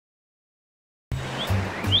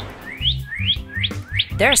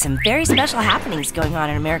There are some very special happenings going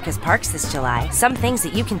on in America's parks this July. Some things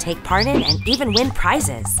that you can take part in and even win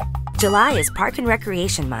prizes. July is Park and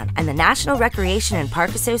Recreation Month, and the National Recreation and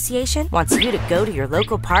Park Association wants you to go to your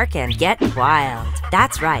local park and get wild.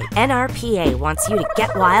 That's right, NRPA wants you to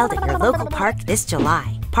get wild at your local park this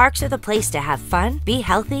July. Parks are the place to have fun, be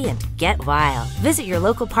healthy, and get wild. Visit your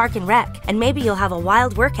local park and rec, and maybe you'll have a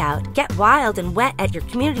wild workout, get wild and wet at your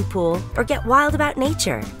community pool, or get wild about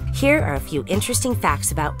nature. Here are a few interesting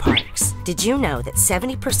facts about parks. Did you know that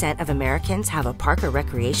 70% of Americans have a park or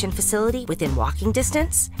recreation facility within walking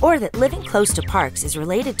distance? Or that living close to parks is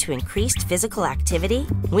related to increased physical activity?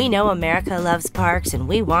 We know America loves parks, and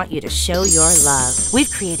we want you to show your love.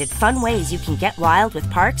 We've created fun ways you can get wild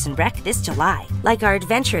with Parks and Rec this July, like our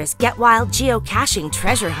adventurous Get Wild geocaching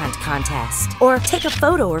treasure hunt contest. Or take a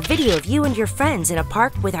photo or video of you and your friends in a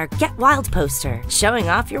park with our Get Wild poster, showing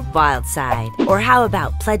off your wild side. Or how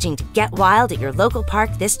about pledging to get wild at your local park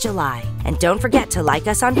this July? And don't forget to like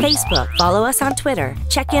us on Facebook, follow us on Twitter,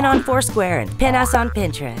 check in on Foursquare, and pin us on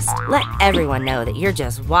Pinterest. Let everyone know that you're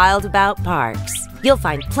just wild about parks. You'll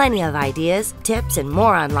find plenty of ideas, tips, and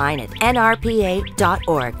more online at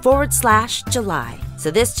nrpa.org/July.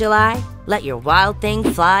 So this July, let your wild thing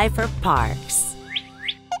fly for parks.